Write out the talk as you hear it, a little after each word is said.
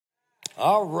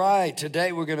All right,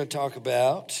 today we're going to talk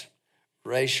about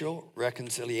racial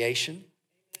reconciliation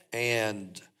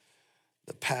and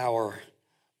the power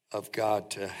of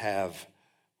God to have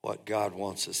what God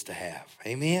wants us to have.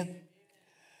 Amen?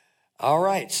 All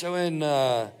right, so in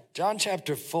John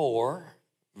chapter 4,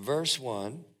 verse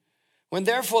 1, when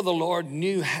therefore the Lord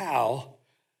knew how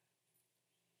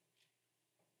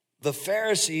the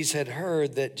Pharisees had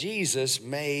heard that Jesus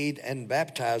made and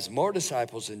baptized more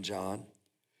disciples than John,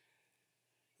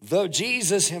 though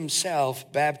Jesus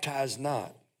himself baptized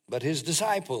not, but his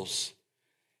disciples,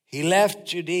 he left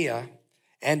Judea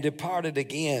and departed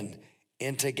again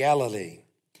into Galilee.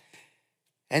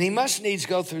 And he must needs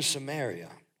go through Samaria.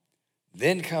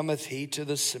 Then cometh he to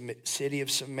the city of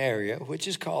Samaria, which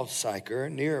is called Sychar,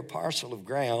 near a parcel of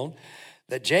ground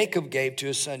that Jacob gave to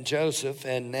his son Joseph,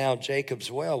 and now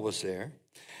Jacob's well was there.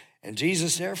 And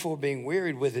Jesus, therefore, being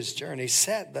wearied with his journey,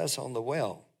 sat thus on the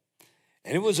well.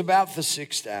 And it was about the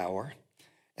 6th hour,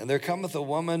 and there cometh a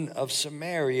woman of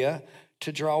Samaria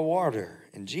to draw water.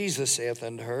 And Jesus saith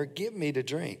unto her, Give me to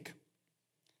drink.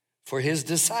 For his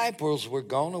disciples were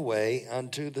gone away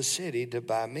unto the city to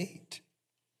buy meat.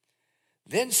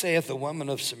 Then saith the woman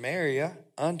of Samaria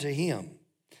unto him,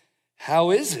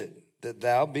 How is it that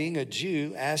thou, being a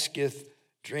Jew, asketh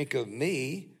drink of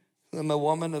me, who am a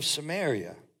woman of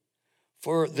Samaria?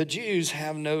 For the Jews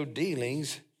have no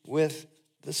dealings with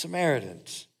the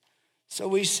Samaritans. So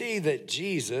we see that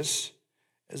Jesus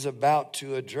is about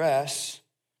to address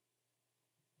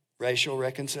racial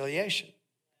reconciliation.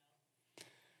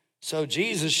 So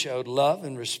Jesus showed love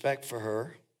and respect for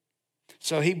her.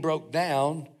 So he broke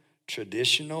down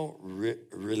traditional,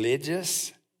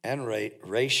 religious, and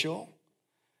racial,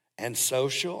 and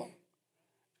social,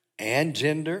 and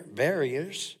gender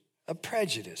barriers of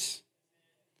prejudice.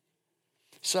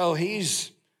 So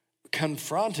he's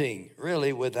confronting,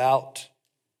 really, without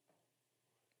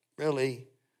really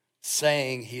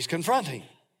saying he's confronting.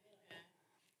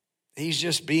 He's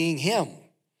just being him.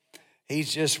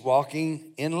 He's just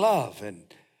walking in love.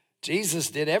 And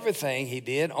Jesus did everything he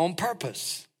did on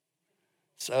purpose.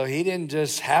 So he didn't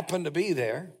just happen to be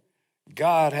there.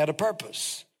 God had a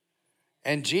purpose.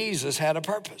 And Jesus had a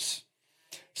purpose.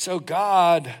 So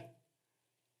God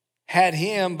had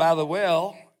him by the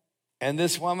well, and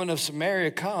this woman of Samaria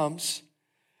comes,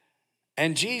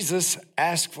 and Jesus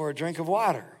asked for a drink of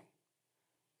water.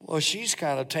 Well, she's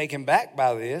kind of taken back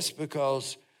by this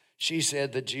because she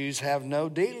said the Jews have no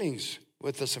dealings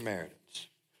with the Samaritans.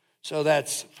 So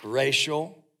that's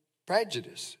racial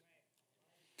prejudice.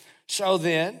 So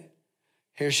then,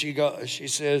 here she goes. She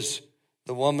says,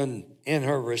 the woman in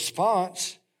her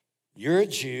response, You're a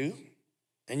Jew,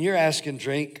 and you're asking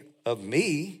drink of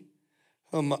me,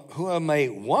 who am a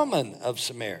woman of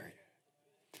Samaria.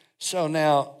 So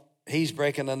now he's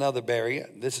breaking another barrier.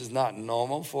 This is not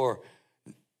normal for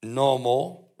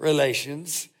normal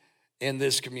relations in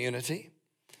this community.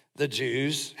 The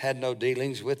Jews had no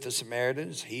dealings with the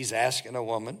Samaritans. He's asking a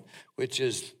woman, which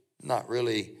is not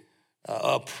really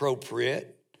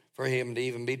appropriate for him to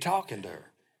even be talking to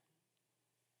her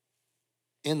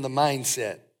in the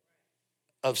mindset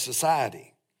of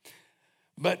society.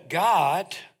 But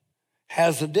God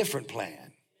has a different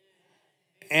plan.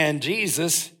 And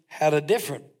Jesus had a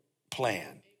different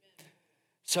plan.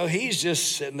 So he's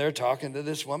just sitting there talking to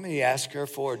this woman. He asked her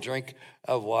for a drink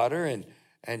of water,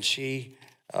 and she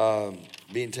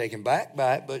being taken back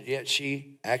by it, but yet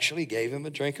she actually gave him a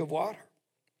drink of water.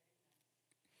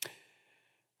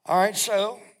 All right,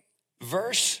 so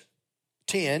verse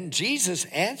 10, Jesus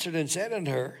answered and said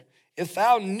unto her, If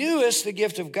thou knewest the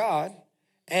gift of God,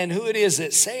 and who it is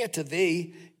that saith to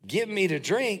thee, Give me to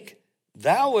drink,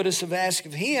 thou wouldest have asked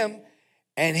of him,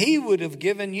 and he would have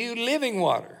given you living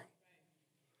water.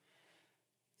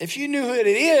 If you knew who it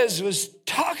is was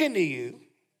talking to you,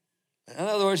 in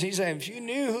other words, he's saying, if you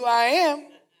knew who I am,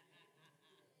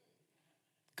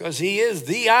 because he is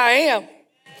the I am.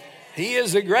 He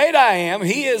is the great I am.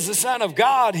 He is the Son of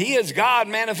God. He is God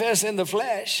manifest in the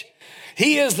flesh.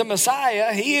 He is the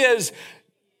Messiah. He is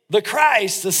the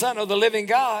Christ, the Son of the living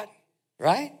God,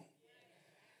 right?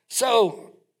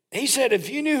 So he said, if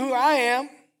you knew who I am,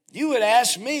 you would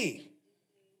ask me,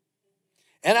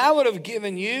 and I would have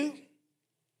given you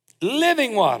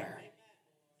living water.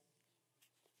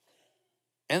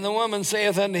 And the woman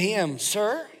saith unto him,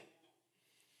 Sir,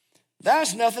 thou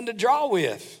hast nothing to draw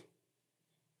with,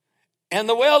 and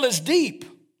the well is deep.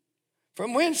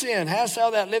 From whence then hast thou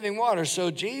that living water? So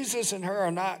Jesus and her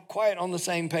are not quite on the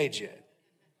same page yet.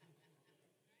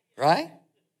 Right?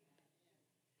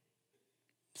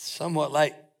 Somewhat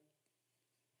like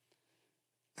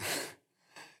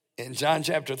in John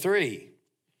chapter 3,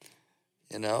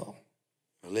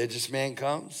 Religious man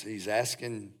comes. He's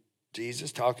asking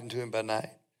Jesus, talking to him by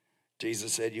night.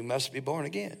 Jesus said, you must be born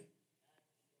again.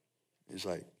 He's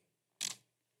like,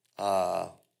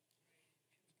 how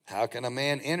can a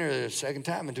man enter a second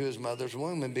time into his mother's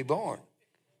womb and be born?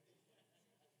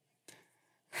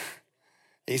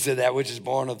 He said, that which is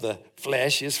born of the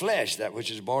flesh is flesh. That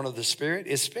which is born of the spirit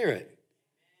is spirit.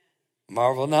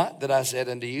 Marvel not that I said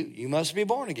unto you, you must be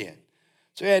born again.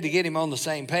 So we had to get him on the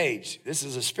same page. This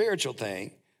is a spiritual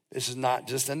thing. This is not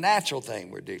just a natural thing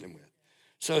we're dealing with.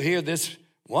 So here this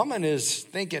woman is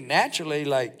thinking naturally,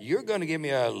 like, you're going to give me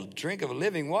a drink of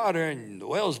living water and the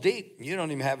well's deep and you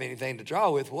don't even have anything to draw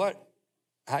with. How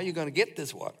are you going to get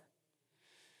this water?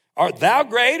 Art thou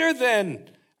greater than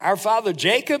our father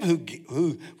Jacob,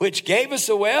 which gave us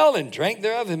a well and drank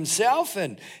thereof himself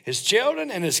and his children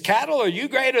and his cattle? Are you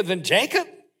greater than Jacob?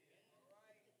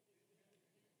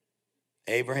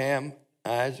 Abraham,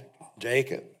 Isaac,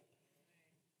 Jacob,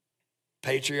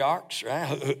 patriarchs,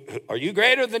 right? Are you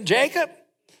greater than Jacob?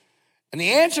 And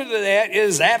the answer to that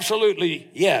is absolutely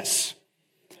yes.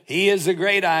 He is the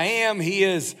great I am. He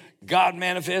is God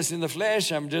manifest in the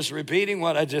flesh. I'm just repeating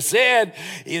what I just said.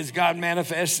 He is God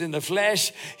manifest in the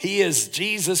flesh. He is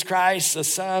Jesus Christ, the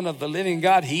Son of the living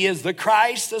God. He is the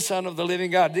Christ, the Son of the living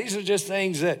God. These are just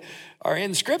things that are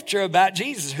in Scripture about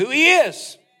Jesus, who he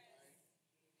is.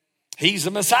 He's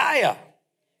the Messiah.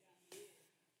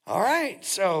 All right,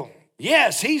 so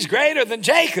yes, he's greater than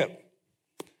Jacob.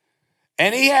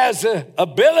 And he has the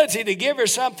ability to give her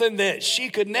something that she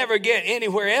could never get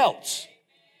anywhere else.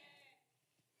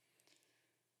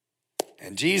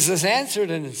 And Jesus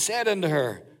answered and said unto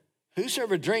her,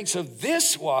 whosoever drinks of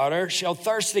this water shall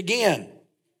thirst again.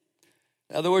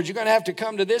 In other words, you're going to have to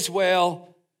come to this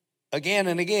well again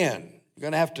and again. You're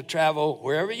going to have to travel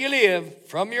wherever you live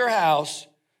from your house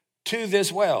to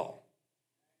this well.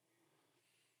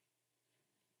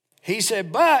 He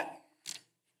said, but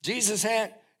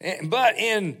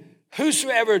in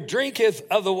whosoever drinketh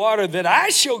of the water that I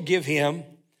shall give him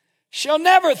shall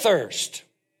never thirst.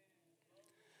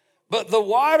 But the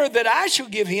water that I shall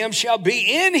give him shall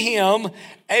be in him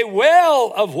a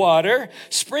well of water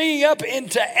springing up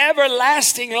into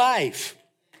everlasting life.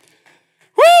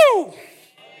 Woo!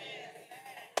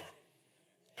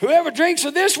 Whoever drinks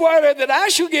of this water that I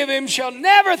shall give him shall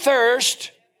never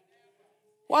thirst.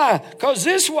 Why? Because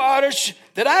this water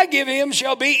that I give him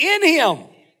shall be in him.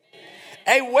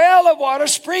 A well of water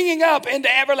springing up into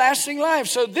everlasting life.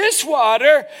 So this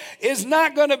water is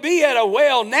not going to be at a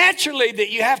well naturally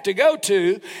that you have to go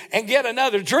to and get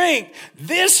another drink.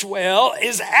 This well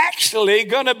is actually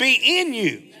going to be in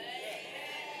you.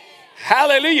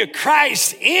 Hallelujah.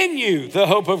 Christ in you, the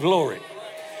hope of glory.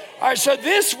 All right, so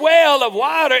this well of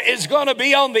water is going to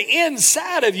be on the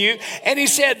inside of you. And he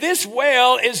said this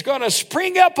well is going to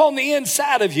spring up on the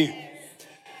inside of you.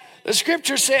 The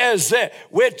scripture says that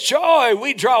with joy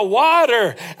we draw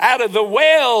water out of the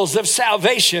wells of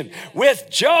salvation. With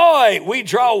joy we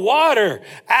draw water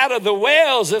out of the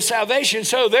wells of salvation.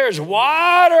 So there's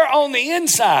water on the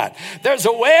inside. There's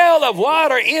a well of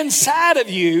water inside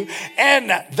of you, and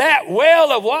that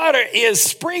well of water is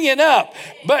springing up.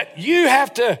 But you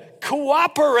have to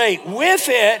cooperate with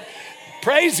it.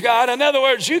 Praise God. In other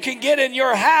words, you can get in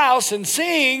your house and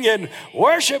sing and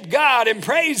worship God and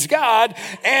praise God,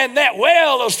 and that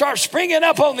well will start springing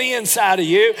up on the inside of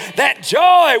you. That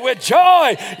joy, with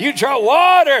joy, you draw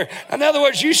water. In other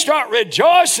words, you start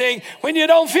rejoicing when you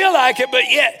don't feel like it, but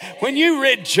yet when you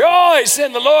rejoice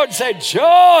in the Lord and say,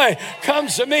 joy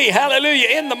comes to me, hallelujah,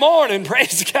 in the morning,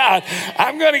 praise God.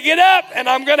 I'm going to get up and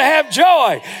I'm going to have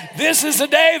joy. This is the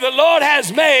day the Lord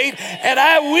has made, and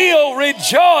I will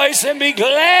rejoice and be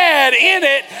glad in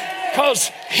it, because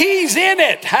he's in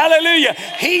it. Hallelujah.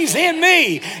 He's in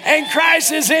me and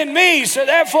Christ is in me. So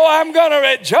therefore I'm going to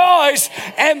rejoice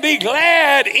and be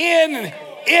glad in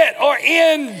it, or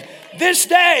in this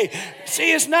day.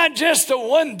 See, it's not just the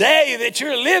one day that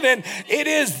you're living. It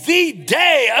is the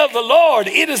day of the Lord.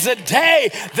 It is a day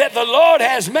that the Lord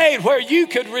has made where you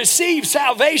could receive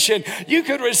salvation. You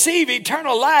could receive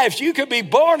eternal life. You could be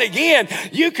born again.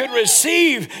 You could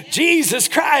receive Jesus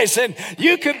Christ, and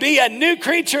you could be a new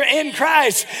creature in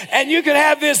Christ, and you could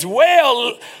have this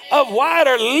well of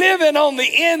water living on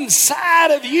the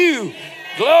inside of you.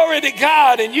 Glory to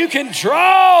God. And you can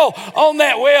draw on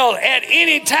that well at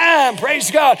any time. Praise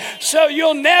God. So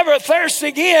you'll never thirst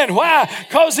again. Why?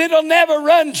 Because it'll never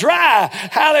run dry.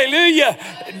 Hallelujah.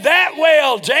 That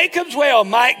well, Jacob's well,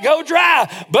 might go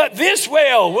dry, but this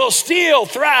well will still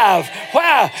thrive.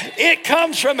 Why? It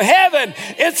comes from heaven.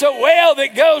 It's a well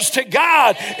that goes to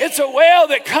God. It's a well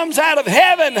that comes out of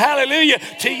heaven. Hallelujah.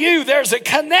 To you, there's a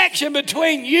connection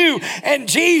between you and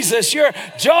Jesus. You're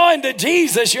joined to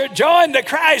Jesus. You're joined to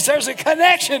Christ. There's a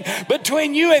connection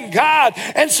between you and God.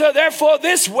 And so therefore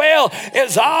this well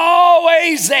is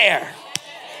always there.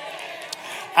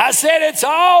 I said it's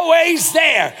always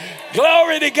there.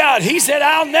 Glory to God. He said,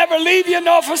 I'll never leave you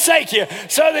nor forsake you,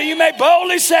 so that you may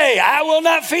boldly say, I will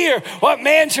not fear what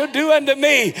man shall do unto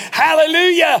me.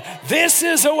 Hallelujah. This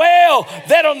is a well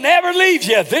that'll never leave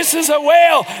you. This is a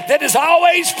well that is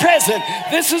always present.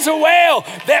 This is a well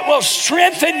that will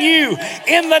strengthen you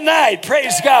in the night.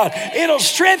 Praise God. It'll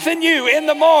strengthen you in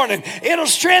the morning. It'll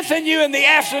strengthen you in the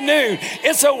afternoon.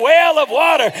 It's a well of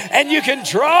water, and you can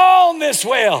draw on this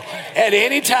well at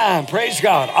any time. Praise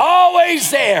God. Always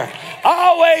there.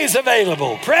 Always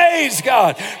available. Praise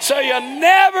God. So you'll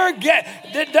never get,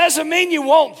 that doesn't mean you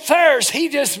won't thirst. He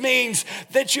just means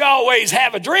that you always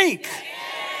have a drink.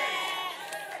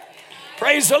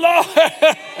 Praise the Lord.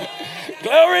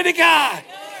 Glory to God.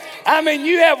 I mean,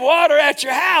 you have water at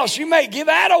your house. You may give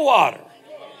out of water.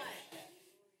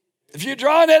 If you're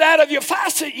drawing it out of your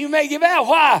faucet, you may give out.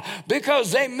 Why?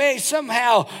 Because they may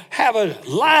somehow have a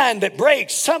line that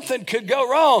breaks. Something could go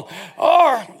wrong.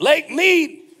 Or Lake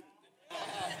Mead.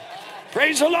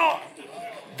 Praise the Lord.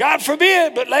 God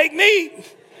forbid, but Lake Mead,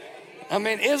 I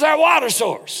mean, is our water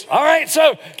source. All right,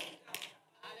 so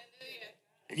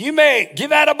you may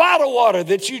give out a bottled water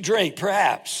that you drink,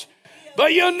 perhaps,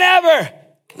 but you'll never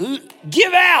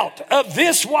give out of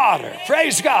this water.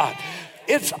 Praise God.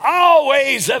 It's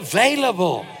always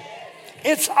available.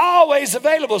 It's always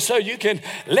available, so you can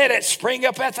let it spring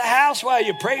up at the house while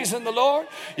you're praising the Lord.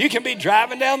 You can be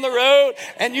driving down the road,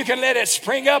 and you can let it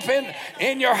spring up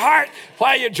in your heart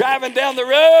while you're driving down the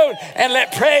road, and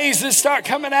let praises start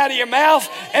coming out of your mouth,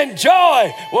 and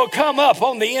joy will come up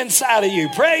on the inside of you.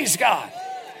 Praise God.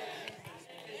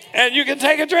 And you can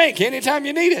take a drink anytime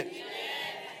you need it.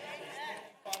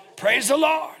 Praise the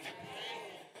Lord.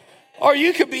 Or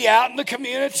you could be out in the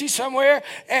community somewhere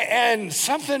and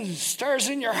something stirs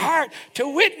in your heart to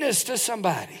witness to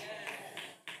somebody.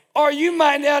 Or you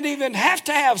might not even have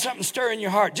to have something stir in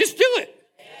your heart. Just do it.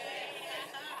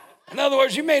 In other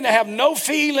words, you may not have no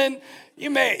feeling. You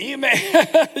may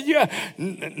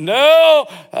no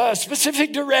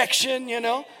specific direction, you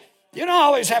know. You don't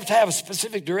always have to have a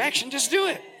specific direction. Just do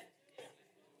it.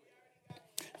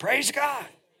 Praise God.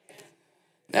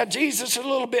 Now, Jesus is a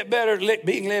little bit better at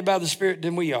being led by the Spirit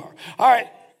than we are. All right.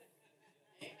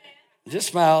 Just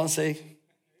smile and say,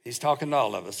 he's talking to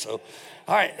all of us. So,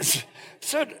 all right.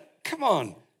 So, come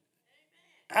on.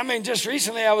 I mean, just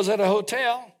recently I was at a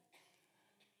hotel.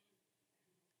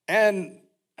 And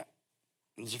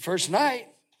it was the first night.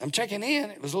 I'm checking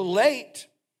in. It was a little late.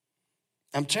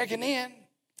 I'm checking in.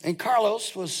 And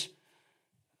Carlos was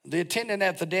the attendant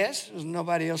at the desk. There was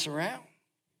nobody else around.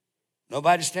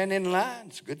 Nobody standing in line.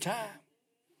 It's a good time.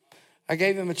 I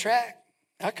gave him a tract.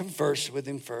 I conversed with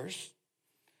him first.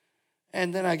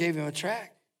 And then I gave him a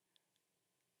tract.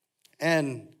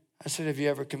 And I said, have you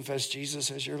ever confessed Jesus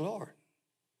as your Lord?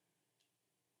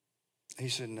 He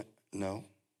said, no,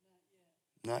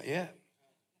 not yet.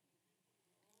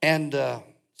 And so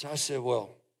I said,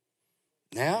 well,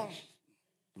 now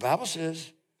the Bible says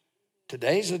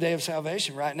today's the day of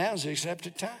salvation. Right now is the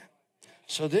accepted time.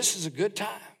 So this is a good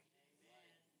time.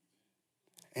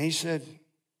 And he said,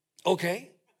 okay.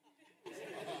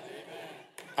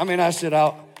 I mean, I said,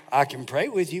 I can pray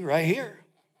with you right here,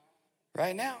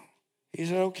 right now. He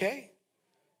said, okay.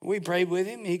 We prayed with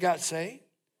him. He got saved.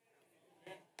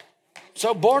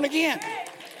 So born again.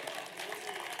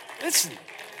 Listen.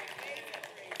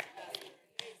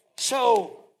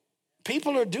 So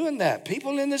people are doing that.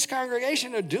 People in this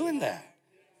congregation are doing that.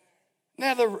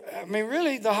 Now,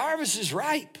 really, the harvest is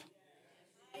ripe.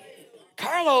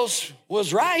 Carlos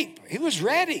was ripe. He was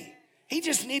ready. He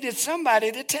just needed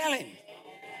somebody to tell him.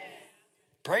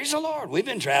 Praise the Lord. We've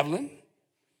been traveling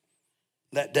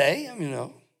that day,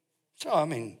 So,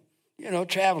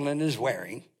 traveling is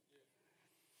wearing.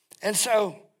 And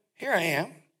so here I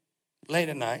am, late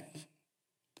at night.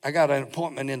 I got an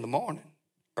appointment in the morning,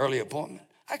 early appointment.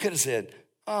 I could have said,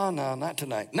 oh, no, not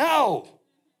tonight. No.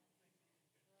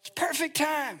 It's perfect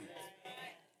time.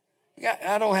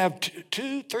 I don't have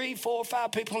 2, 3, 4,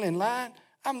 5 people in line.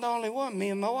 I'm the only one, me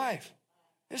and my wife.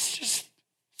 It's just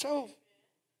so.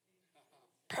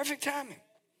 Perfect timing.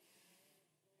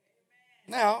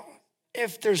 Now,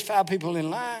 if there's 5 people in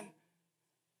line,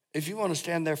 if you want to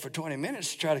stand there for 20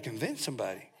 minutes to try to convince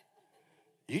somebody,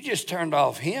 you just turned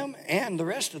off him and the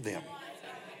rest of them.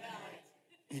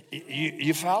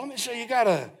 You follow me? So you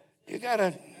gotta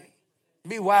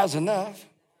be wise enough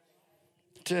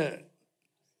to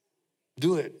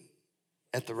do it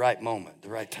at the right moment, the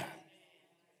right time.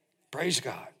 Praise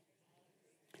God.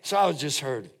 So I was just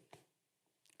heard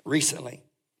recently.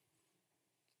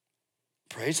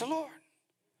 Praise the Lord.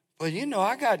 Well, you know,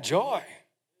 I got joy.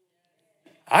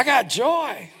 I got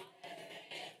joy.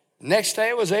 Next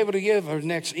day,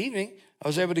 next evening, I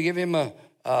was able to give him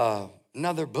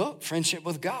another book, Friendship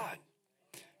with God.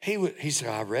 He said,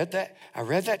 I read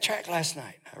that track last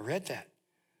night. I read that.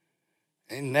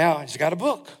 And now he's got a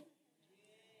book.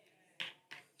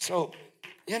 So,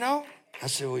 you know, I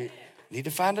said, we need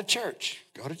to find a church.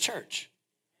 Go to church.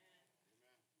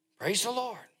 Praise the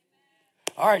Lord.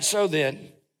 All right, so then,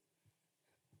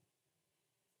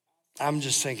 I'm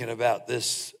just thinking about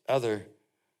this other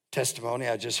testimony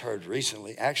I just heard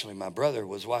recently. Actually, my brother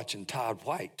was watching Todd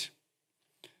White.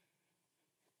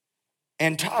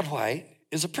 And Todd White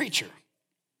is a preacher,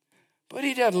 but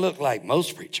he doesn't look like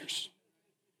most preachers.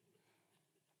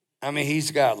 I mean,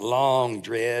 he's got long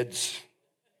dreads,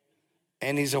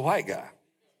 and he's a white guy.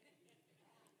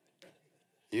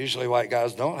 Usually white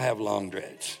guys don't have long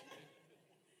dreads.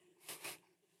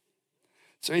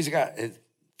 So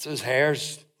his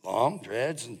hair's long,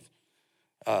 dreads, and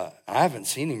I haven't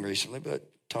seen him recently, but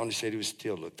Tony said he would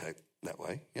still look that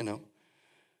way, you know.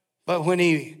 But when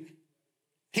he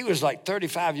was like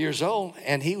 35 years old,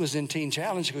 and he was in Teen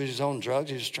Challenge because he was on drugs.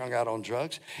 He was strung out on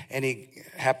drugs, and he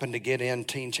happened to get in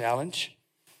Teen Challenge,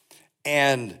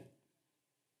 and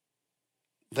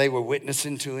they were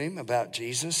witnessing to him about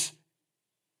Jesus,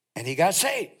 and he got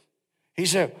saved. He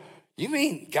said, you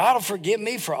mean God will forgive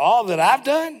me for all that I've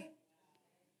done?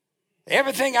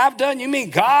 Everything I've done, you mean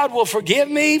God will forgive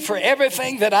me for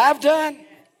everything that I've done?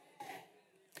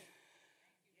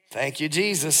 Thank you,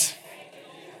 Jesus.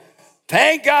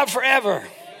 Thank God forever.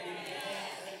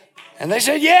 And they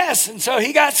said yes, and so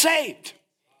he got saved.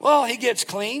 Well, he gets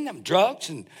clean of drugs,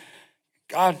 and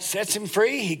God sets him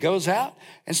free. He goes out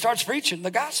and starts preaching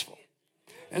the gospel.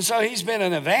 And so he's been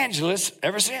an evangelist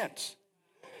ever since.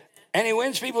 And he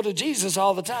wins people to Jesus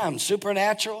all the time.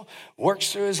 Supernatural,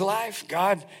 works through his life.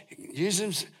 God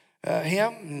uses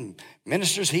him and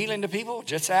ministers healing to people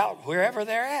just out wherever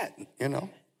they're at, you know.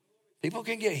 People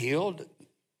can get healed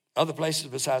other places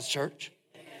besides church.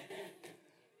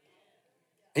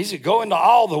 He said, go into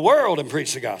all the world and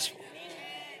preach the gospel.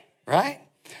 Right?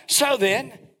 So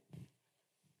then,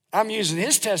 I'm using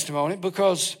his testimony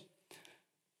because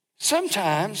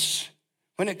sometimes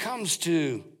when it comes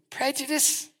to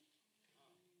prejudice,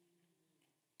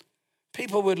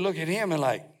 people would look at him and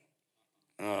like,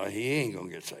 oh, he ain't going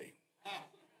to get saved.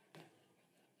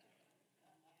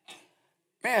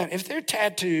 Man, if they're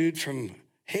tattooed from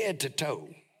head to toe,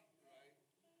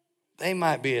 they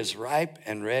might be as ripe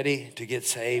and ready to get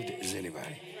saved as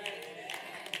anybody.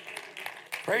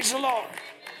 Praise the Lord.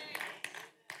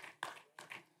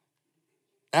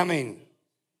 I mean,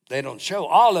 they don't show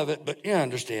all of it, but you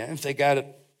understand. If they got it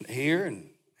here,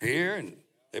 and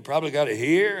they probably got it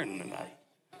here, and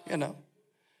you know.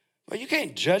 Well, you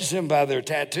can't judge them by their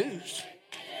tattoos.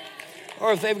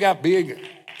 Or if they've got big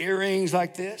earrings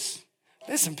like this.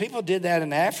 Listen, people did that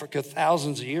in Africa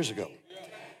thousands of years ago.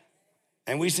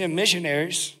 And we send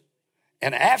missionaries.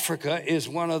 And Africa is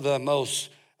one of the most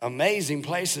amazing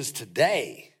places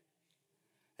today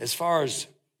as far as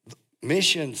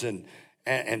missions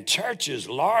and churches,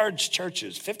 large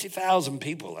churches, 50,000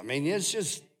 people. I mean, it's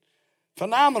just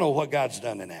phenomenal what God's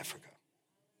done in Africa.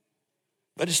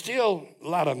 But it's still a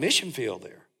lot of mission field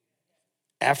there.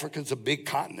 Africa's a big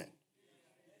continent.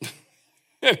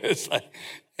 It's like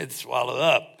it swallowed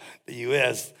up the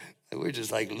U.S. We're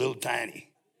just like a little tiny.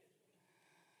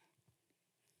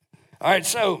 All right,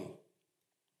 so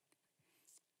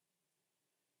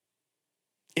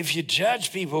if you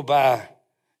judge people by,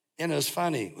 you know, it's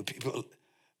funny when people,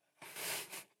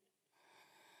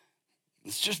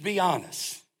 let's just be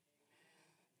honest.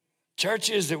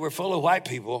 Churches that were full of white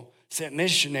people sent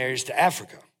missionaries to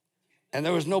Africa, and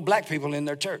there was no black people in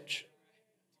their church.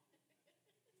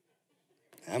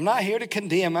 I'm not here to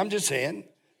condemn. I'm just saying,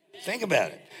 think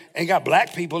about it. Ain't got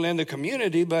black people in the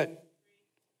community, but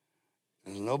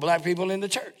there's no black people in the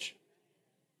church.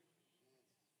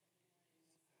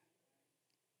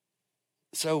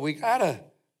 So we got to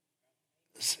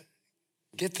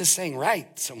get this thing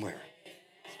right somewhere,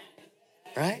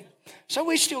 right? So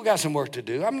we still got some work to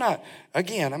do. I'm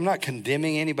not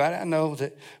condemning anybody. I know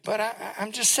that, but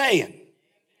I'm just saying.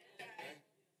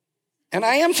 And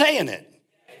I am saying it.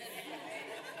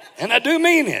 And I do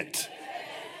mean it.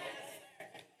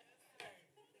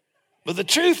 But the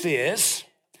truth is,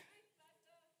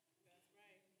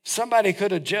 somebody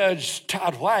could have judged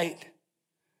Todd White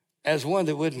as one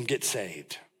that wouldn't get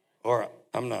saved. Or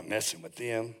I'm not messing with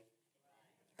them,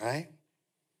 right?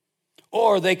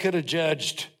 Or they could have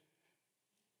judged,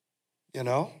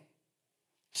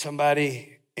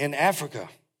 somebody in Africa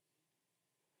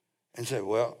and said,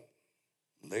 well,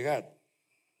 they got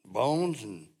bones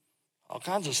and all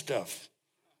kinds of stuff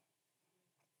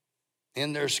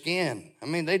in their skin. I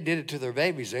mean, they did it to their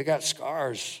babies. They got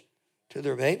scars to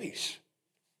their babies,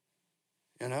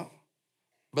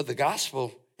 But the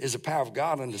gospel is the power of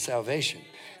God unto salvation.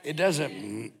 It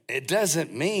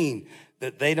doesn't mean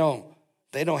that they don't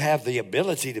have the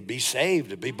ability to be saved,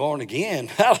 to be born again.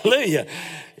 Hallelujah.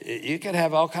 You can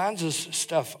have all kinds of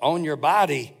stuff on your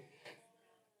body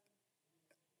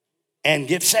and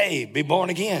get saved, be born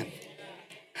again.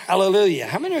 Hallelujah.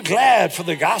 How many are glad for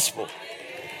the gospel?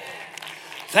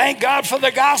 Thank God for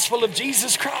the gospel of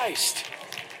Jesus Christ.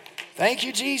 Thank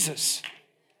you, Jesus.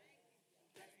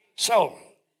 So,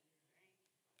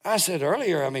 I said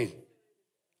earlier,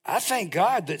 I thank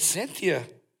God that Cynthia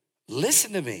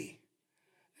listened to me.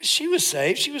 She was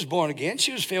saved. She was born again.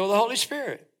 She was filled with the Holy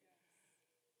Spirit.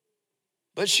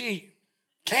 But she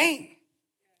came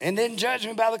and didn't judge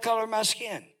me by the color of my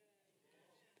skin.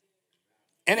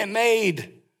 And it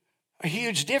made a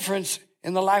huge difference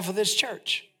in the life of this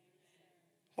church.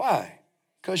 Why?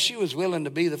 Because she was willing to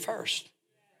be the first.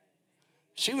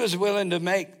 She was willing to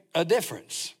make a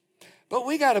difference. But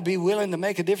we got to be willing to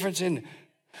make a difference in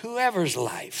whoever's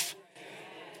life.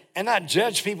 And not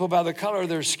judge people by the color of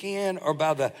their skin or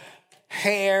by the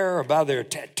hair or by their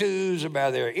tattoos or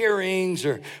by their earrings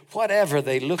or whatever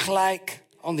they look like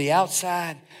on the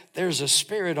outside. There's a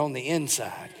spirit on the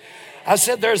inside. I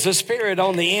said there's a spirit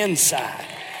on the inside.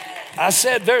 I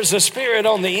said there's a spirit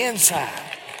on the inside.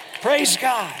 Praise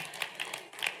God.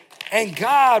 And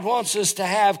God wants us to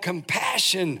have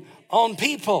compassion on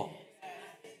people.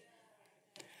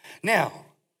 Now,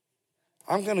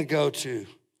 I'm going to go to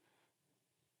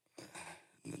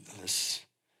this.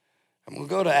 I'm going to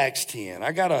go to Acts 10.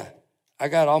 I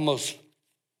got almost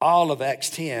all of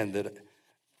Acts 10 that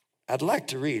I'd like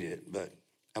to read it, but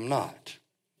I'm not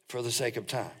for the sake of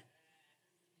time.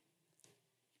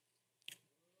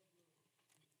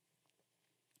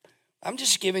 I'm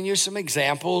just giving you some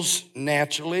examples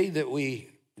naturally that we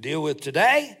deal with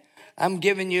today. I'm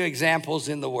giving you examples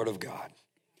in the Word of God.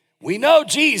 We know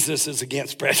Jesus is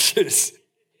against prejudice.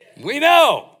 We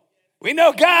know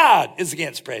God is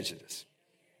against prejudice.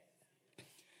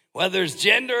 Whether it's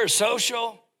gender or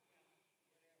social,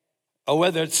 or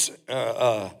whether it's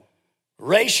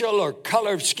racial or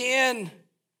color of skin,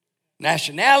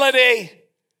 nationality,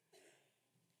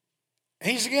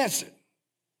 he's against it.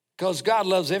 Because God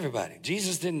loves everybody.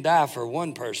 Jesus didn't die for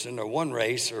one person or one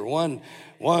race or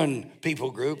one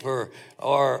people group or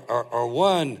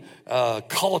one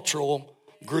cultural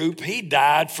group. He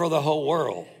died for the whole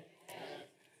world.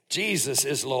 Jesus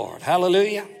is Lord.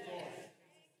 Hallelujah.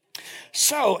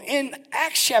 So in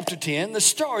Acts chapter 10, the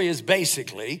story is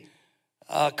basically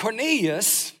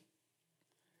Cornelius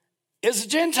is a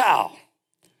Gentile.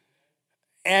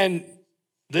 And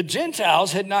the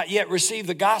Gentiles had not yet received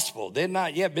the gospel. They had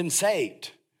not yet been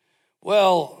saved.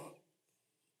 Well,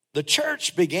 the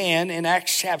church began in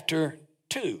Acts chapter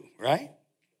 2, right?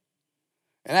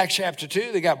 In Acts chapter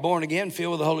 2, they got born again,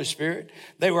 filled with the Holy Spirit.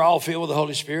 They were all filled with the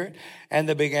Holy Spirit, and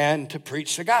they began to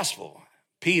preach the gospel.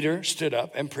 Peter stood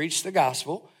up and preached the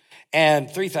gospel,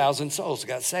 and 3,000 souls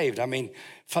got saved.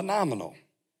 Phenomenal.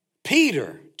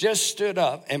 Peter just stood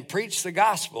up and preached the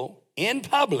gospel in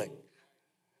public.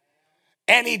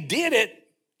 And he did it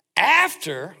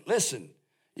after, listen,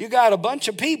 you got a bunch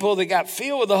of people that got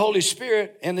filled with the Holy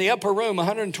Spirit in the upper room,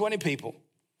 120 people.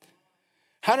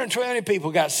 120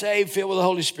 people got saved, filled with the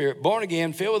Holy Spirit, born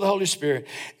again, filled with the Holy Spirit.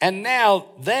 And now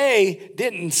they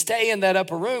didn't stay in that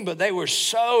upper room, but they were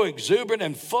so exuberant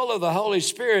and full of the Holy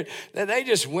Spirit that they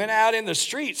just went out in the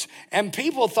streets. And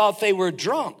people thought they were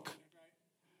drunk.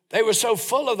 They were so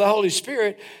full of the Holy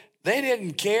Spirit, they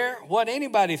didn't care what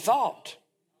anybody thought.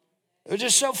 They were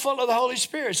just so full of the Holy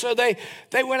Spirit. So they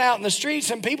went out in the streets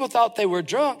and people thought they were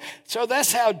drunk. So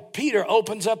that's how Peter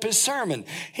opens up his sermon.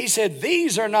 He said,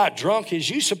 these are not drunk as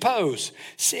you suppose,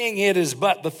 seeing it is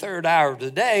but the third hour of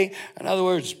the day. In other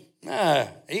words,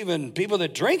 even people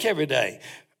that drink every day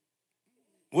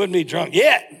wouldn't be drunk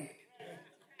yet.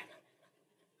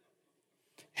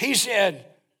 He said,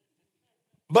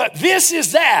 But this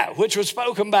is that which was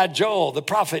spoken by Joel, the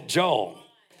prophet Joel.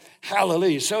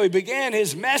 Hallelujah. So he began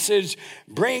his message,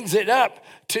 brings it up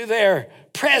to their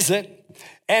present,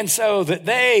 and so that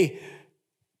they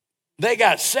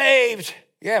got saved,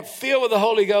 filled with the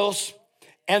Holy Ghost,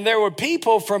 and there were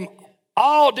people from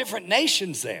all different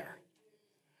nations there.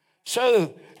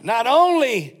 So not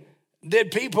only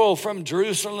did people from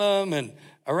Jerusalem and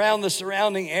around the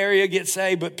surrounding area get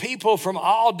saved, but people from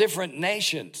all different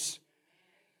nations.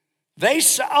 They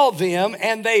saw them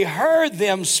and they heard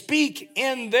them speak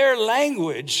in their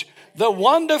language the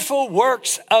wonderful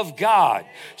works of God.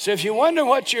 So if you wonder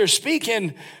what you're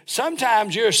speaking,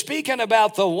 sometimes you're speaking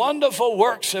about the wonderful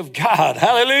works of God.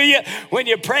 Hallelujah. When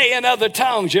you pray in other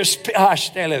tongues, you're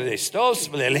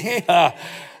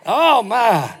oh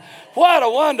my, what a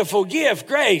wonderful gift,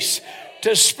 grace,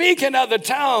 to speak in other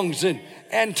tongues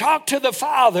and talk to the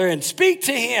Father and speak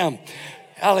to him.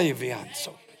 Hallelujah.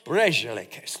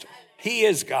 He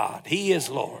is God. He is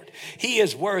Lord. He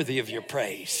is worthy of your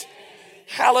praise.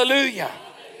 Hallelujah.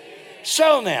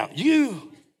 So now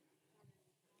you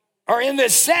are in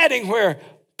this setting where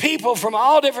people from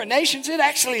all different nations, it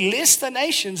actually lists the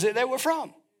nations that they were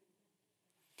from.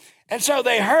 And so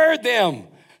they heard them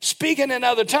speaking in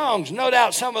other tongues. No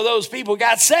doubt some of those people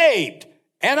got saved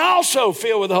and also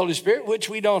filled with the Holy Spirit, which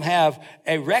we don't have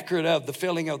a record of the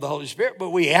filling of the Holy Spirit, but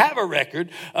we have a record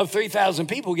of 3,000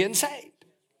 people getting saved.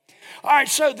 All right,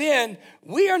 so then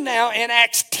we are now in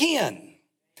Acts 10.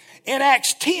 In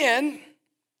Acts 10,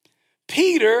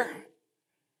 Peter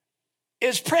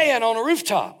is praying on a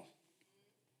rooftop.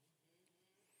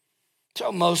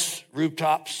 So most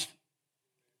rooftops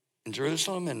in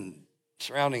Jerusalem and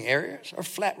surrounding areas are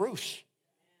flat roofs.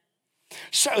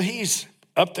 So he's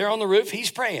up there on the roof,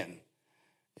 he's praying.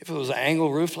 If it was an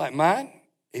angled roof like mine,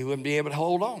 he wouldn't be able to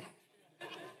hold on.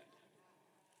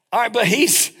 All right, but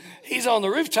he's on the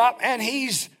rooftop and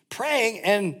he's praying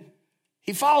and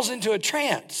he falls into a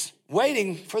trance,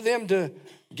 waiting for them to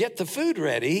get the food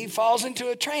ready. He falls into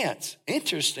a trance.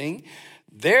 Interesting.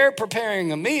 They're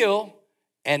preparing a meal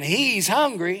and he's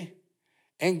hungry,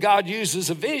 and God uses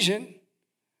a vision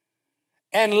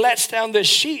and lets down this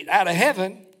sheet out of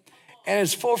heaven, and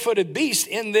it's 4-footed beast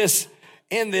in this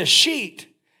sheet,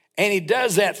 and he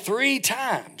does that 3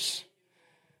 times.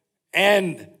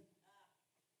 And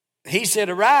he said,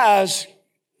 arise,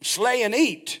 slay and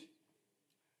eat,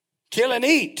 kill and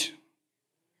eat.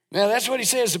 Now that's what he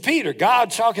says to Peter.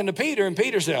 God's talking to Peter, and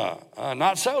Peter said,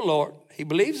 not so, Lord. He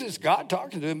believes it's God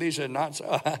talking to him, but he said, not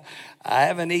so. I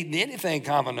haven't eaten anything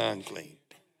common or unclean.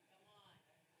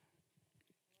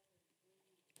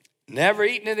 Never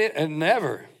eaten it, and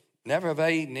never have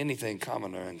I eaten anything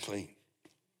common or unclean.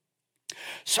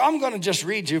 So I'm going to just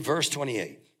read you verse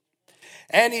 28.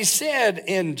 And he said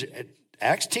in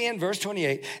Acts 10, verse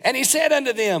 28, and he said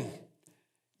unto them,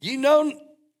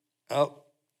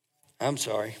 I'm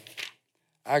sorry.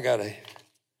 I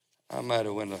might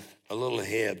have went a little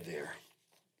ahead there.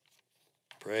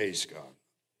 Praise God.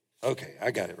 Okay,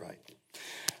 I got it right.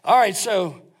 All right,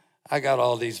 so I got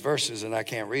all these verses and I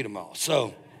can't read them all.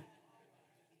 So,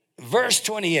 verse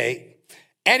 28,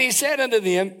 and he said unto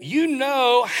them, you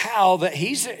know how that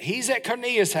he's at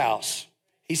Cornelius' house.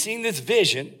 He's seen this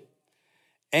vision,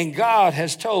 and God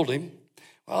has told him,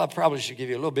 well, I probably should give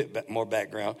you a little bit more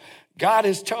background. God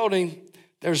has told him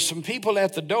there's some people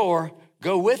at the door,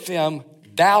 go with them,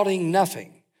 doubting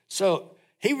nothing. So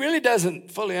he really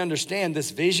doesn't fully understand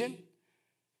this vision.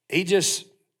 He just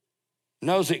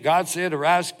knows that God said,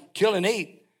 arise, kill and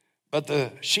eat. But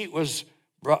the sheet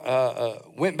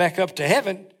went back up to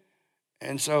heaven.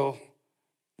 And so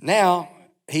now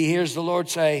he hears the Lord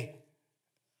say,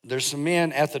 there's some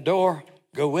men at the door,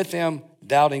 go with them,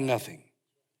 doubting nothing.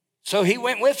 So he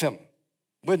went with him,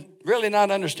 with really not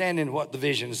understanding what the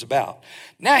vision is about.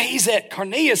 Now he's at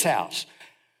Cornelius' house.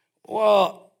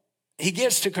 Well, he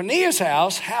gets to Cornelius'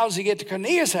 house. How does he get to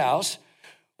Cornelius' house?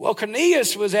 Well,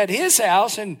 Cornelius was at his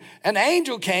house, and an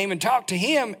angel came and talked to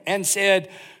him and said,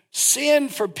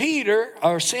 send for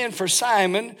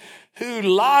Simon, who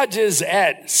lodges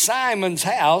at Simon's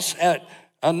house, at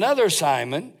another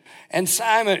Simon. And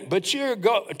Simon, but you're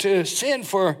to send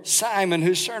for Simon,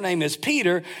 whose surname is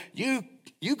Peter. You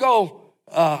go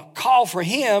call for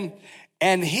him,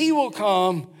 and he will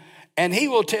come, and he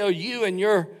will tell you and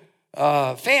your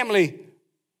family.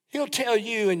 He'll tell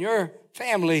you and your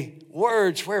family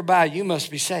words whereby you must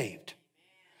be saved.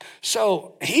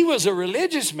 So he was a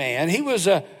religious man. He was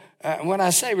when I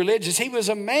say religious, he was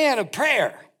a man of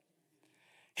prayer.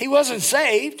 He wasn't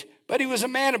saved, but he was a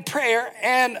man of prayer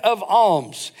and of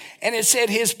alms. And it said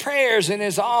his prayers and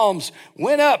his alms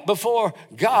went up before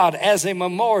God as a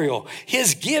memorial.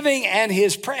 His giving and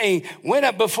his praying went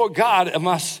up before God.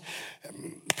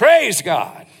 Praise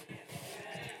God.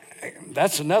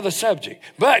 That's another subject.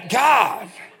 But God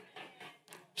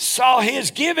saw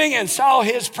his giving and saw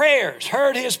his prayers,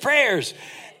 heard his prayers,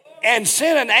 and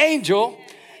sent an angel.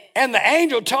 And the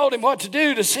angel told him what to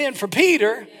do, to send for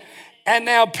Peter. And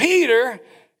now Peter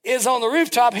is on the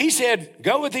rooftop. He said,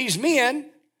 go with these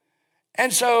men.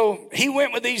 And so he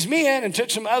went with these men and took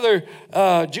some other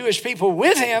Jewish people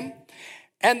with him.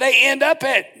 And they end up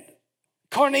at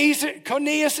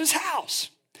Cornelius'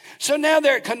 house. So now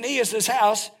they're at Cornelius'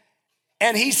 house.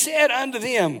 And he said unto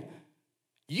them,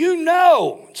 you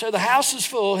know. So the house is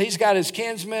full. He's got his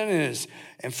kinsmen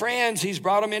and friends. He's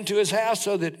brought them into his house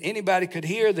so that anybody could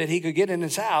hear that he could get in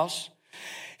his house.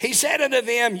 He said unto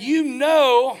them, you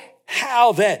know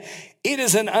how that it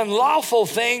is an unlawful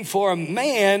thing for a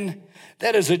man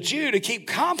that is a Jew to keep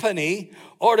company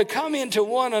or to come unto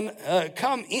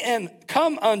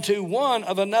one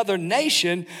of another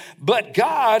nation, but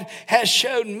God has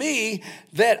shown me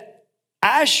that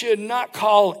I should not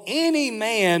call any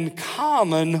man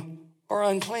common or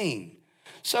unclean.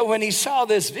 So when he saw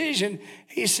this vision,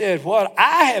 he said, what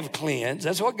I have cleansed,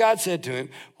 that's what God said to him,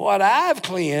 what I've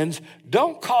cleansed,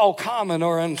 don't call common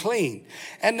or unclean.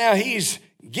 And now he's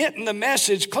getting the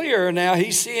message clearer now.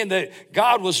 He's seeing that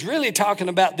God was really talking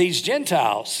about these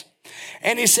Gentiles.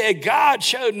 And he said, God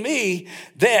showed me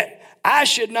that I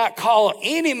should not call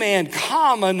any man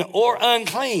common or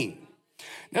unclean.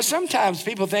 Now, sometimes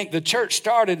people think the church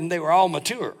started and they were all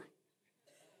mature.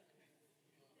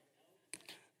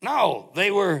 No,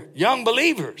 they were young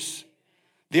believers.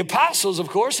 The apostles, of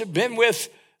course, had been with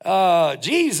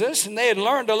Jesus, and they had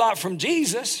learned a lot from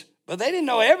Jesus, but they didn't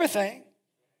know everything.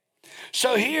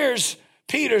 So here's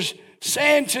Peter's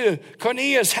saying to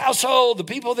Cornelius' household, the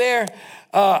people there,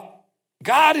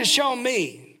 God has shown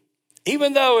me,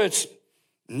 even though it's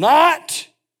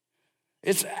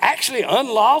actually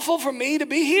unlawful for me to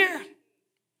be here.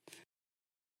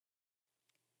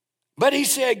 But he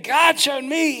said, God showed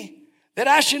me that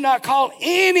I should not call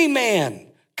any man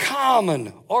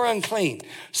common or unclean.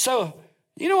 So,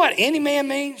 you know what any man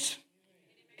means?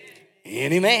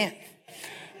 Any man.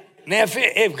 Now,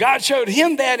 if God showed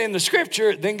him that in the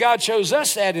scripture, then God shows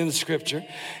us that in the scripture.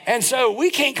 And so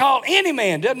we can't call any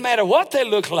man, doesn't matter what they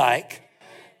look like.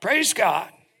 Praise God.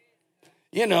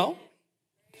 You know,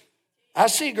 I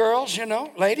see girls,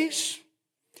 ladies,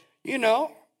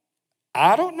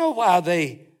 I don't know why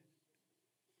they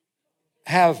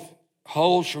have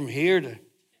holes from here to,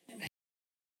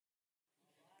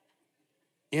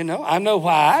 I know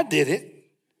why I did it,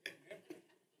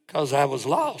 because I was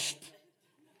lost.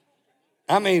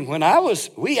 I mean,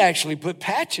 we actually put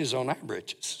patches on our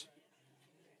britches.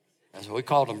 That's what we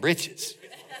called them, britches.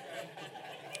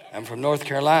 I'm from North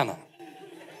Carolina.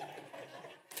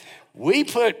 We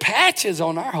put patches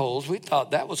on our holes. We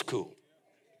thought that was cool.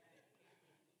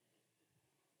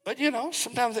 But,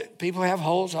 sometimes people have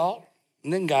holes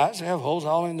and then guys have holes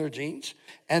all in their jeans,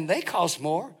 and they cost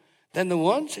more than the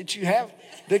ones that you have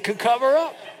that could cover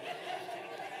up.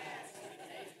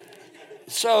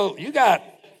 So you got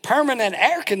permanent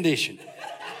air conditioning.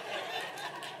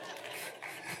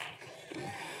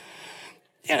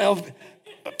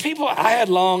 People, I had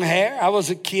long hair. I was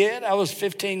a kid. I was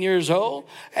 15 years old.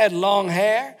 I had long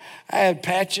hair. I had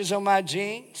patches on my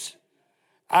jeans.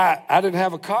 I didn't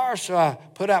have a car, so I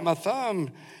put out my thumb,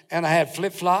 and I had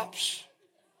flip-flops.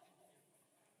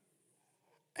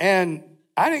 And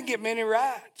I didn't get many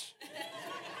rides.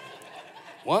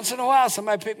 Once in a while,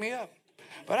 somebody picked me up.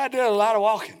 But I did a lot of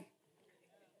walking.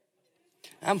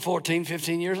 I'm 14,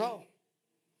 15 years old.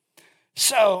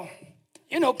 So,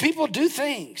 people do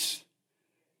things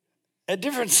at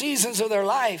different seasons of their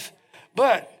life,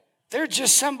 but they're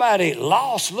just somebody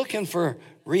lost looking for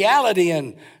reality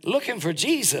and looking for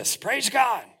Jesus. Praise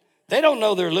God. They don't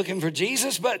know they're looking for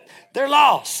Jesus, but they're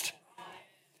lost.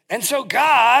 And so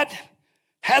God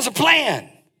has a plan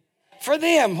for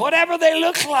them. Whatever they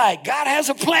look like, God has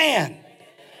a plan.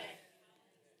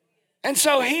 And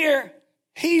so here,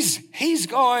 Peter's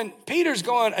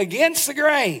going against the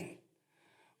grain.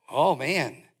 Oh,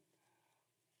 man.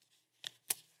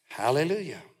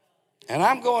 Hallelujah. And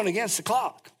I'm going against the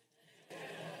clock.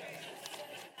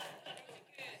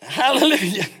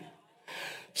 Hallelujah.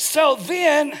 So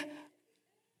then,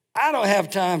 I don't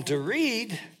have time to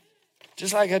read,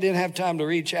 just like I didn't have time to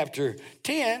read chapter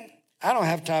 10. I don't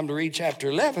have time to read chapter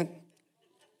 11.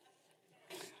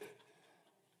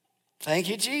 Thank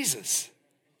you, Jesus.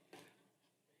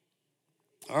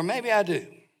 Or maybe I do.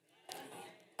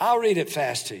 I'll read it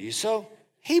fast to you. So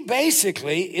he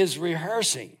basically is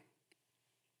rehearsing.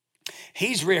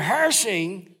 He's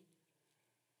rehearsing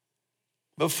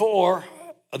before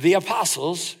the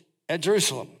apostles at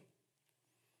Jerusalem.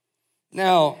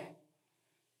 Now,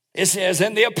 it says,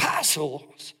 and the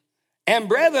apostles and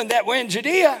brethren that were in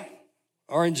Judea,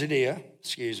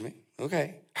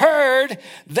 heard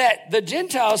that the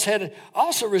Gentiles had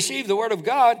also received the word of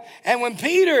God. And when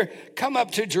Peter come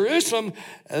up to Jerusalem,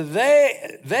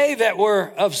 they that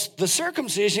were of the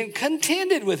circumcision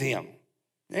contended with him.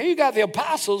 There you got the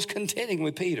apostles contending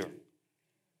with Peter,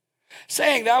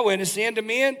 saying, thou wentest in to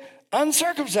men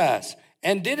uncircumcised,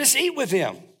 and didst eat with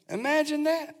them. Imagine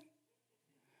that.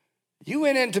 You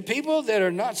went into people that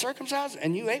are not circumcised,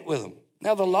 and you ate with them.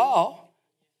 Now, the law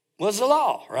was the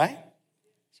law, right?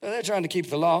 So they're trying to keep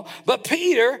the law. But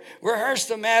Peter rehearsed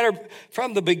the matter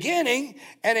from the beginning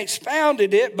and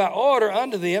expounded it by order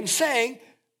unto them, saying,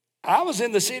 I was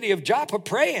in the city of Joppa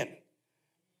praying.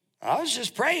 I was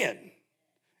just praying.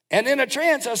 And in a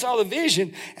trance I saw the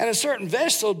vision, and a certain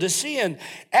vessel descend,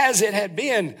 as it had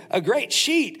been a great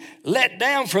sheet let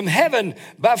down from heaven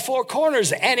by four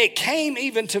corners, and it came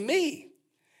even to me.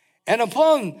 And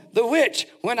upon the which,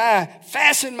 when I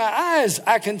fastened my eyes,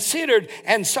 I considered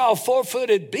and saw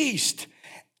four-footed beasts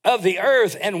of the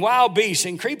earth, and wild beasts,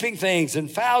 and creeping things, and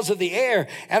fowls of the air.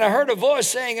 And I heard a voice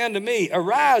saying unto me,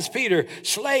 arise, Peter,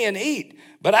 slay and eat.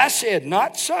 But I said,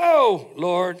 not so,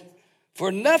 Lord. For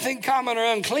nothing common or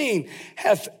unclean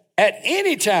hath at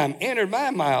any time entered my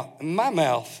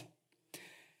mouth.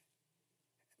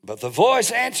 But the voice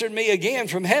answered me again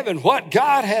from heaven, what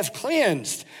God hath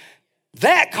cleansed,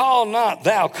 that call not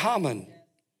thou common.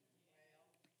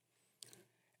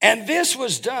 And this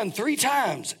was done 3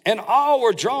 times, and all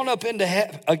were drawn up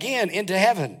again into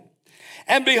heaven.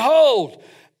 And behold,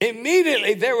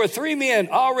 immediately there were 3 men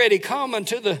already come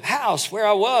unto the house where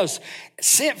I was,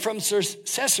 sent from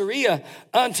Caesarea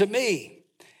unto me.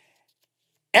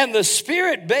 And the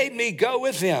Spirit bade me go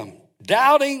with them,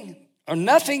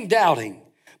 nothing doubting.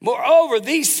 Moreover,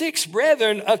 these 6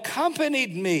 brethren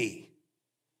accompanied me.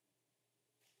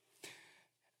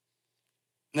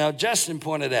 Now, Justin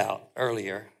pointed out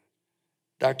earlier,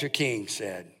 Dr. King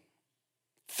said,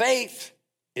 faith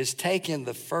is taking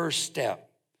the first step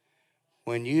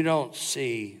when you don't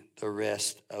see the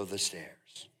rest of the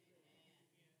stairs.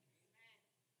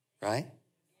 Right?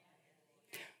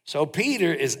 So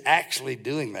Peter is actually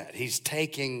doing that. He's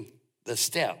taking the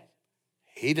step.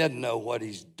 He doesn't know what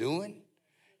he's doing.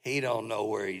 He don't know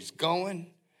where he's going.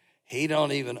 He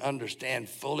don't even understand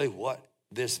fully what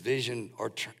this vision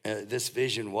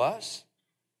was.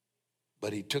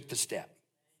 But he took the step.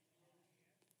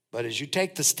 But as you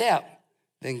take the step,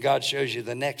 then God shows you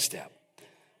the next step.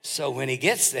 So when he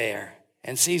gets there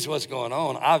and sees what's going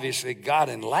on, obviously God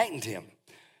enlightened him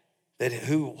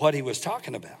what he was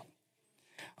talking about.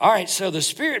 All right, so the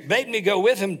Spirit bade me go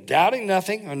with him, doubting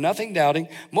nothing or nothing doubting.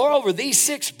 Moreover, these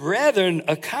 6 brethren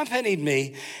accompanied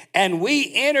me, and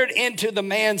we entered into the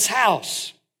man's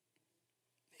house.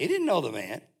 He didn't know the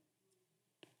man.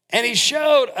 And he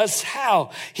showed us how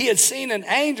he had seen an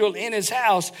angel in his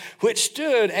house, which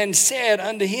stood and said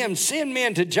unto him, send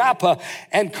men to Joppa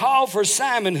and call for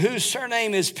Simon, whose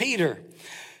surname is Peter,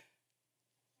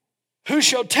 who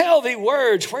shall tell thee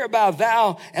words whereby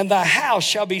thou and thy house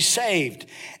shall be saved.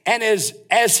 And as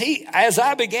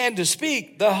I began to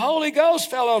speak, the Holy Ghost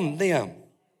fell on them,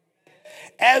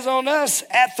 as on us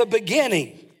at the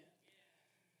beginning.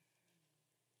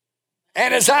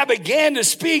 And as I began to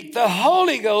speak, the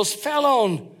Holy Ghost fell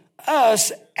on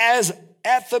us as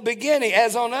at the beginning,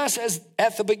 as on us as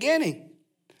at the beginning.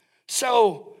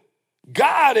 So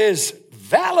God is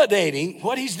validating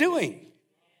what he's doing,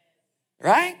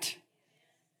 right?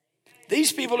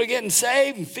 These people are getting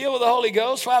saved and filled with the Holy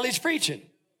Ghost while he's preaching.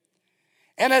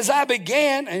 And as I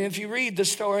began, and if you read the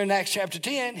story in Acts chapter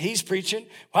 10, he's preaching.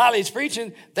 While he's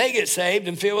preaching, they get saved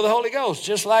and filled with the Holy Ghost,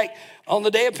 just like on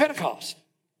the day of Pentecost.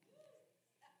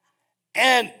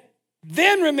 And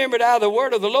then remembered out of the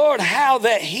word of the Lord how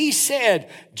that he said,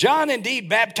 John indeed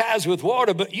baptized with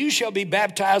water, but you shall be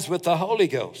baptized with the Holy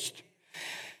Ghost.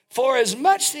 For as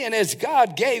much then as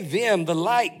God gave them the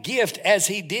like gift as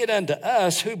he did unto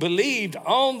us who believed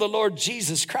on the Lord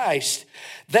Jesus Christ,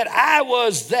 that I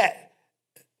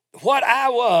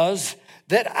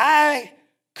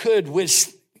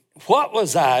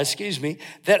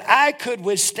could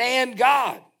withstand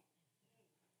God.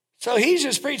 So he's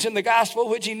just preaching the gospel,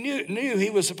 which he knew he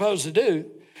was supposed to do.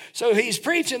 So he's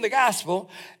preaching the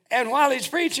gospel, and while he's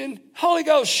preaching, Holy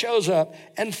Ghost shows up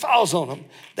and falls on them.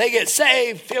 They get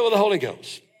saved, filled with the Holy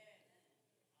Ghost,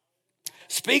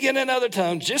 speaking in other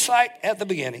tongues, just like at the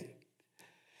beginning.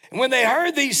 And when they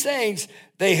heard these things,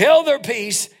 they held their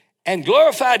peace and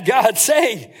glorified God,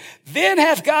 saying, then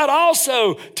hath God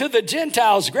also to the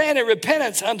Gentiles granted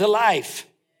repentance unto life.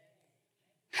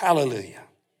 Hallelujah.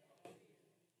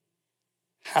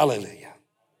 Hallelujah.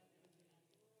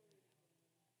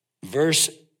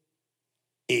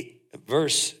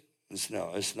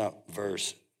 It's not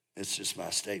verse. It's just my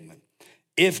statement.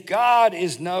 If God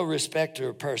is no respecter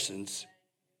of persons,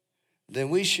 then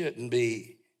we shouldn't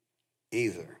be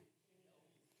either.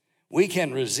 We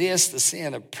can resist the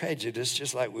sin of prejudice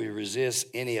just like we resist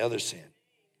any other sin.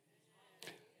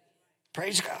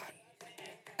 Praise God.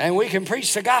 And we can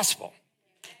preach the gospel.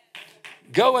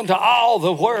 Go into all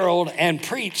the world and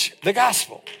preach the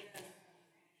gospel.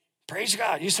 Praise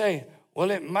God. You say,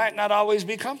 well, it might not always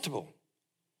be comfortable.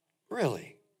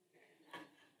 Really?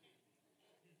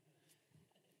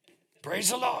 Praise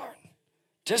the Lord.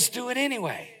 Just do it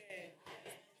anyway.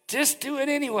 Just do it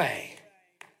anyway.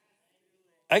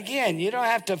 Again, you don't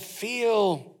have to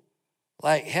feel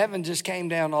like heaven just came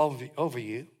down over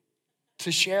you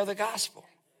to share the gospel.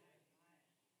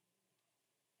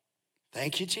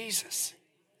 Thank you, Jesus.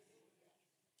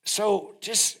 So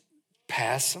just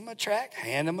pass them a tract,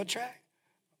 hand them a tract.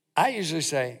 I usually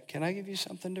say, can I give you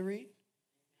something to read?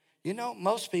 You know,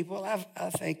 most people, I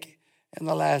think in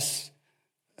the last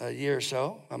year or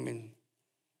so, I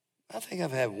think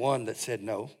I've had one that said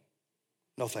no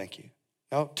thank you.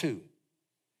 No, two.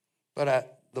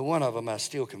 But the one of them I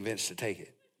still convinced to take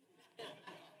it.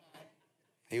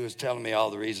 He was telling me all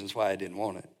the reasons why I didn't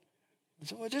want it. I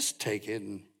said, well, just take it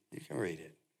and you can read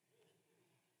it.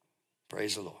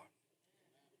 Praise the Lord.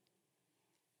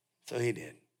 So he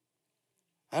did.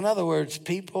 In other words,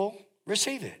 people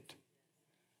receive it.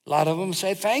 A lot of them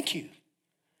say thank you.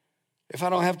 If I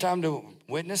don't have time to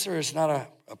witness or it's not an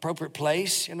appropriate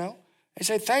place, they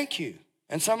say thank you.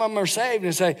 And some of them are saved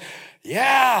and say,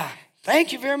 yeah,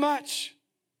 thank you very much.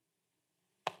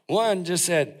 One just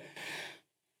said,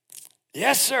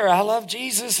 yes, sir, I love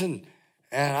Jesus and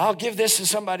I'll give this to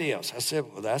somebody else. I said,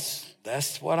 well,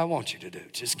 that's what I want you to do.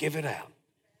 Just give it out.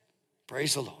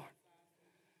 Praise the Lord.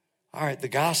 All right, the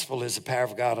gospel is the power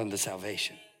of God unto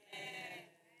salvation.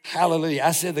 Hallelujah.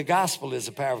 I said the gospel is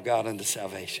the power of God unto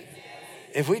salvation.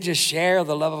 If we just share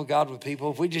the love of God with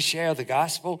people, if we just share the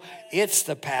gospel, it's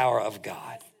the power of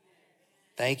God.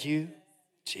 Thank you,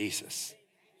 Jesus.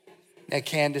 Now,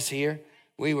 Candace here,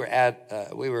 we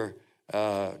were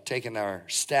taking our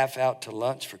staff out to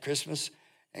lunch for Christmas,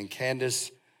 and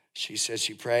Candace, she said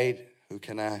she prayed, who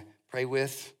can I pray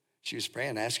with? She was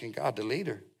praying, asking God to lead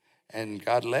her. And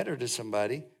God led her to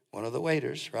somebody, one of the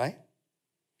waiters, right?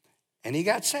 And he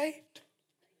got saved.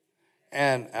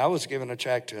 And I was giving a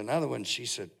tract to another one. She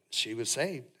said she was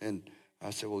saved. And I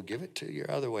said, well, give it to your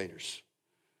other waiters.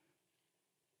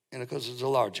 And because it was a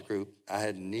large group, I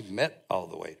hadn't even met all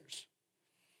the waiters.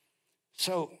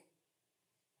 So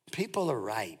people are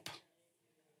ripe.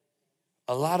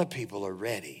 A lot of people are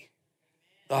ready.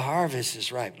 The harvest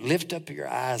is ripe. Lift up your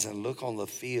eyes and look on the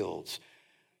fields.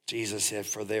 Jesus said,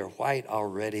 for they're white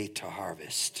already to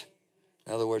harvest.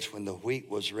 In other words, when the wheat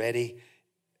was ready,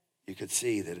 you could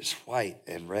see that it's white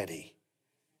and ready.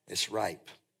 It's ripe.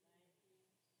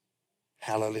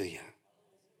 Hallelujah.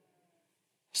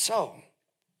 So,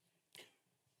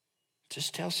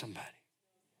 just tell somebody.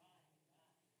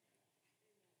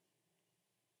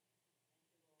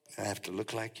 I have to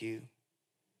look like you.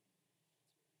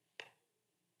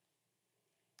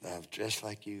 I have to dress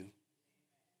like you.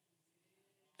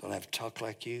 Don't have to talk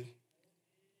like you.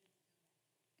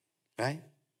 Right?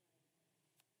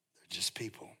 They're just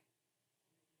people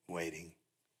waiting